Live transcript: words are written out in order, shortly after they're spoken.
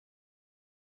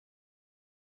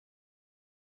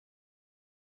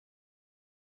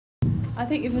I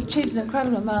think you've achieved an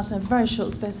incredible amount in a very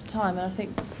short space of time, and I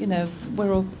think, you know,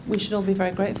 we should all be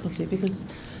very grateful to you,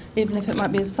 because even if it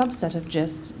might be a subset of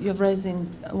GIST, you're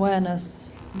raising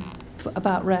awareness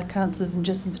about rare cancers and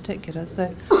GIST in particular.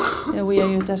 So, you know, we owe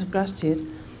you a debt of gratitude.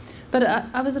 But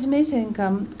I was at a meeting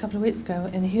a couple of weeks ago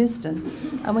in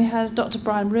Houston, and we had Dr.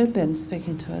 Brian Rubin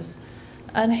speaking to us,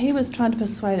 and he was trying to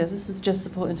persuade us, this is GIST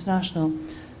Support International,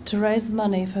 to raise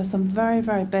money for some very,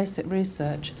 very basic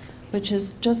research, which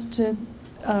is just to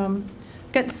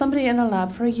get somebody in a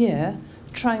lab for a year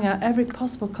trying out every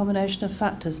possible combination of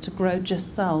factors to grow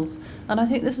GIST cells. And I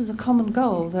think this is a common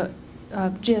goal that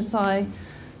GSI,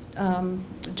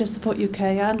 GIST Support UK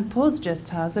and PAWS-GIST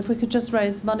has. If we could just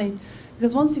raise money,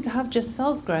 because once you have GIST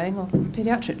cells growing, or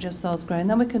paediatric GIST cells growing,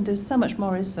 then we can do so much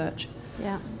more research.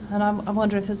 Yeah. And I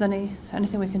wonder if there's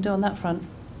anything we can do on that front.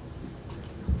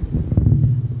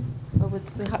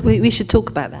 We should talk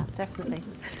about that, definitely.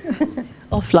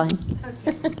 Offline.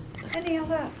 Okay. Any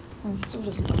other?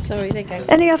 Sorry, there goes.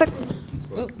 Any other?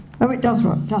 Oh, it does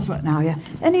work now, yeah.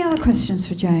 Any other questions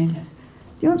for Jane? Do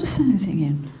you want to send anything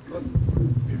in?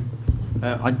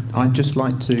 I'd just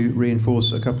like to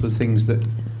reinforce a couple of things that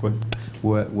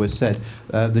were said.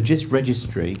 The GIST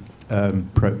registry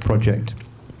project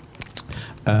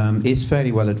is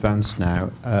fairly well advanced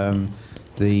now.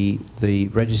 The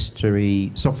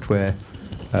registry software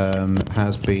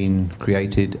has been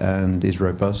created and is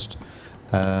robust.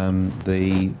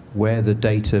 Where the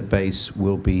database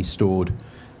will be stored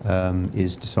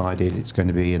is decided. It's going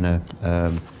to be in a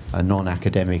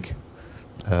non-academic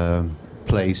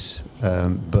place,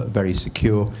 but very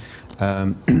secure.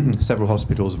 Several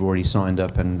hospitals have already signed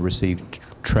up and received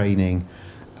training,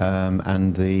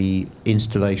 and the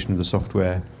installation of the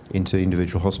software into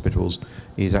individual hospitals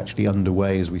is actually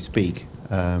underway as we speak.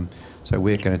 So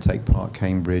we're going to take part.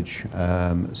 Cambridge,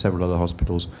 several other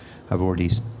hospitals have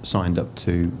already signed up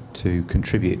to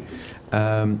contribute.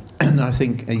 And I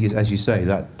think, as you say,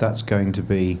 that's going to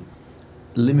be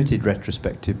limited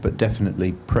retrospective, but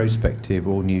definitely prospective,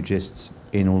 all new GISTs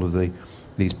in all of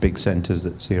these big centres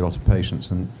that see a lot of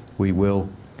patients. And we will,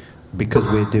 because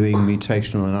we're doing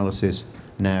mutational analysis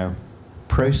now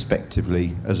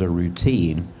prospectively as a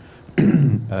routine,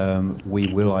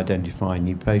 we will identify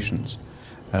new patients.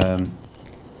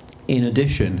 In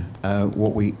addition,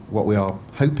 what we are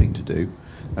hoping to do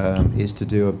is to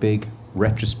do a big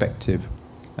retrospective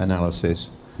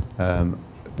analysis.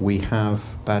 We have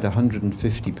about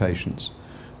 150 patients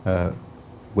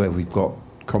where we've got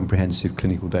comprehensive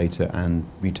clinical data and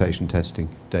mutation testing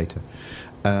data.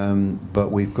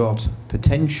 But we've got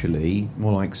potentially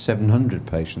more like 700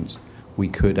 patients we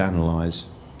could analyse,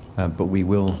 but we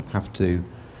will have to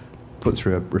put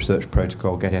through a research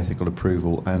protocol, get ethical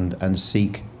approval, and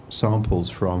seek samples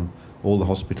from all the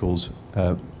hospitals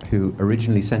who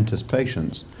originally sent us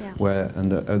patients, yeah.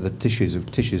 And the tissues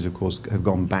of course have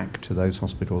gone back to those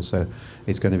hospitals, so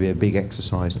it's going to be a big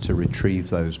exercise to retrieve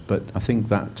those. But I think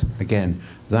that, again,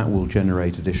 that will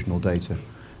generate additional data.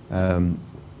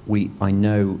 I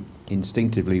know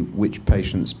instinctively which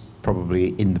patients probably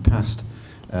in the past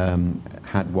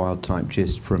had wild-type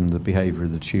GIST from the behaviour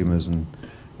of the tumours and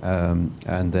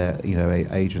their, you know,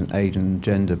 age and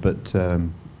gender, but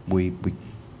we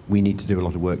need to do a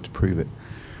lot of work to prove it.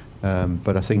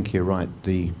 But I think you're right.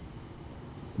 The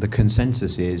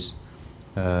consensus is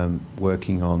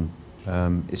working on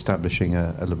establishing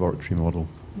a laboratory model.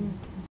 Mm.